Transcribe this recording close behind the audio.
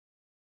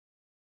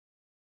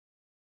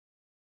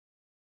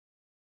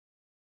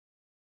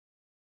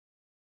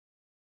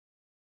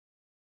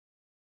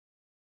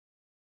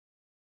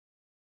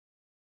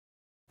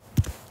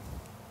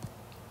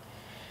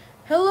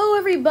Hello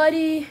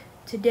everybody!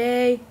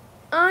 Today,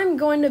 I'm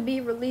going to be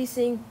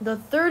releasing the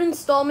third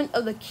installment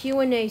of the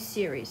Q&A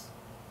series.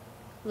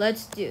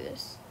 Let's do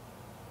this.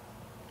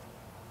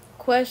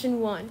 Question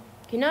 1.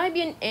 Can I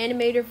be an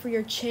animator for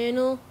your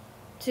channel?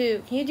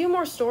 2. Can you do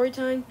more story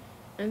time?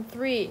 And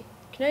 3.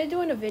 Can I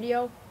do in a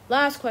video?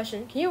 Last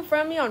question. Can you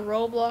friend me on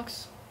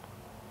Roblox?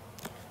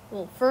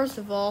 Well, first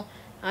of all,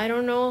 I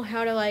don't know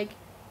how to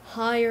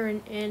hire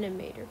an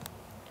animator.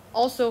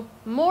 Also,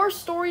 more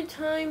story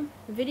time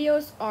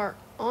videos are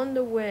on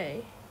the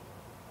way.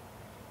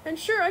 And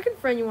sure, I can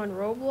friend you on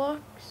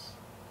Roblox.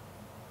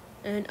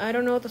 And I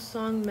don't know the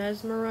song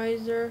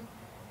Mesmerizer.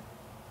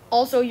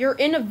 Also, you're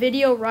in a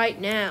video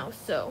right now,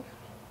 so.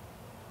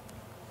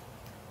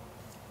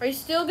 Are you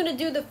still gonna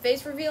do the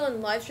face reveal and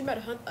live stream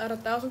at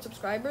 1,000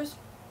 subscribers?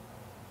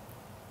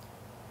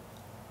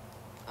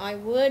 I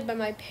would, but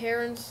my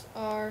parents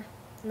are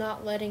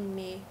not letting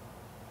me.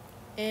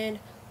 And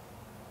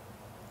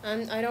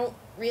I don't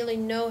really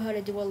know how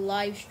to do a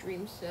live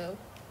stream, so.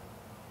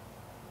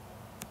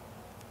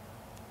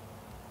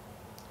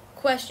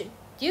 Question.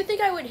 Do you think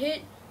I would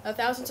hit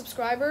 1,000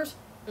 subscribers?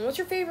 And what's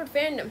your favorite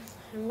fandom?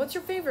 And what's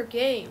your favorite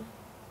game?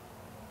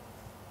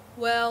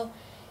 Well,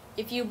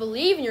 if you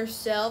believe in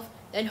yourself,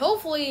 then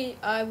hopefully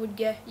you would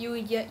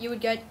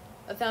get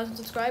 1,000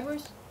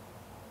 subscribers.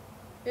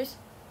 Yes.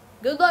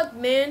 Good luck,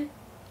 man.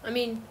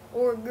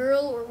 Or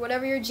girl, or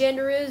whatever your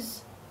gender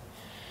is.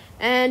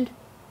 And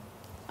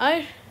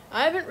I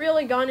haven't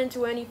really gone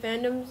into any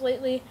fandoms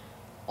lately.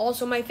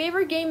 Also, my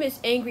favorite game is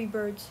Angry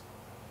Birds.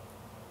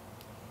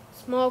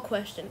 Small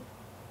question.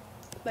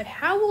 But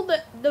how will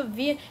the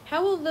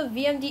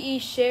VMDE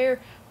share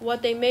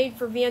what they made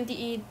for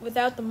VMDE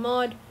without the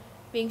mod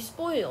being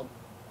spoiled?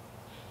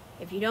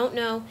 If you don't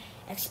know,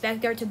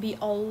 expect there to be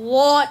a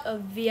lot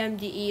of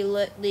VMDE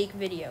leak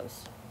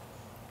videos.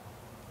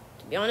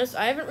 To be honest,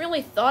 I haven't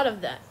really thought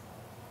of that.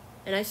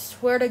 And I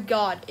swear to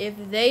God, if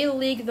they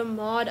leak the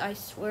mod, I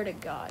swear to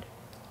God.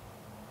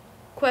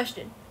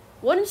 Question.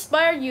 What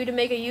inspired you to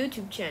make a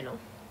YouTube channel?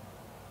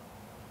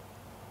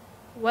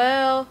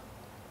 Well,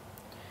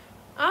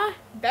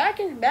 back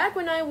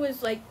when I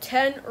was like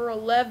 10 or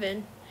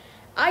 11,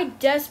 I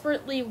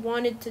desperately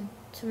wanted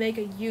to make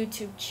a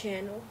YouTube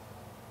channel.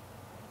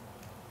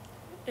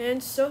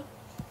 And so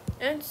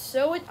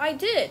I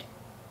did.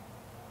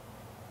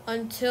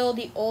 Until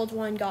the old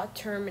one got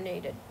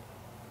terminated.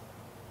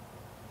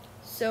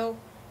 So,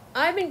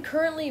 I've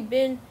currently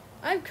been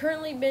a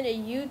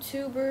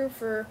YouTuber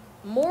for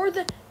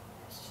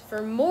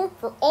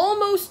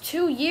almost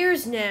 2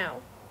 years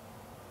now,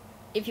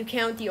 if you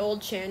count the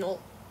old channel.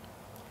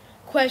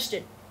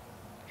 Question.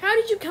 How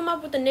did you come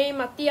up with the name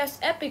Matthias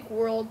Epic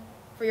World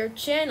for your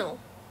channel?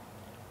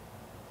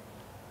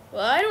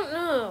 Well, I don't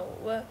know.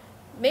 Well,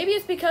 maybe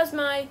it's because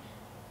my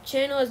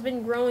channel has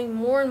been growing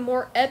more and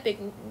more epic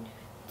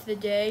to the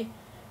day.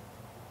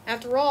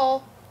 After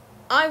all,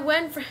 I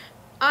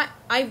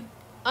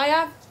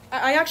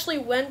actually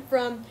went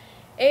from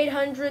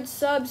 800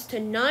 subs to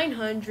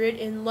 900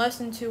 in less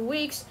than 2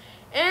 weeks,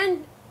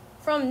 and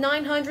from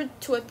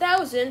 900 to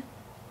 1,000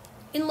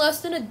 in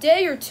less than a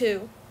day or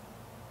two.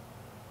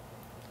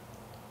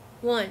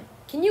 1.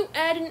 Can you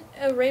add in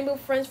a rainbow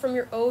friends from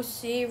your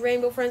OC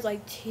rainbow friends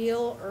like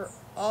teal or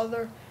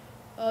other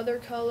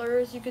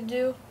colors you could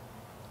do?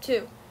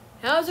 2.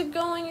 How's it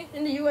going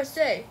in the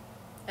USA?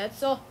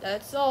 That's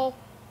all.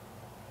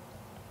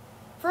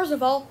 First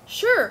of all,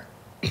 sure.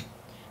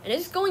 And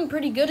it's going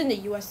pretty good in the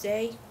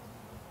USA.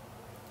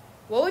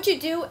 What would you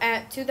do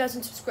at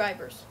 2,000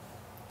 subscribers?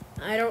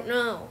 I don't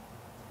know.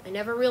 I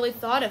never really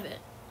thought of it.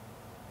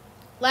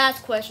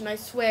 Last question, I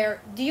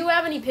swear. Do you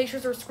have any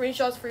pictures or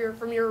screenshots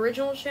from your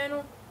original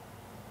channel?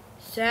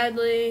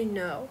 Sadly,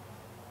 no.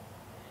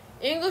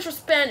 English or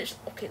Spanish?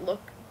 Okay,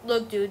 look,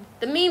 dude.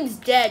 The meme's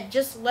dead.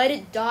 Just let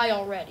it die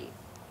already.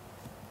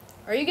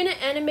 Are you gonna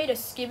animate a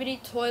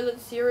Skibidi Toilet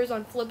series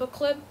on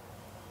Flip-A-Clip?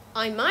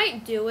 I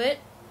might do it.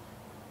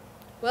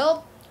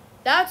 Well,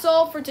 that's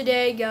all for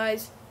today,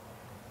 guys.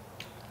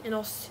 And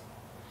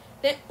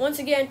once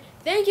again,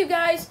 thank you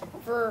guys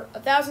for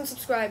 1,000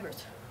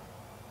 subscribers.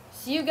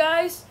 See you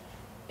guys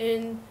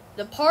in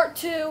the part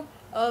 2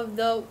 of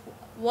the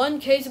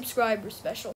 1K subscribers special.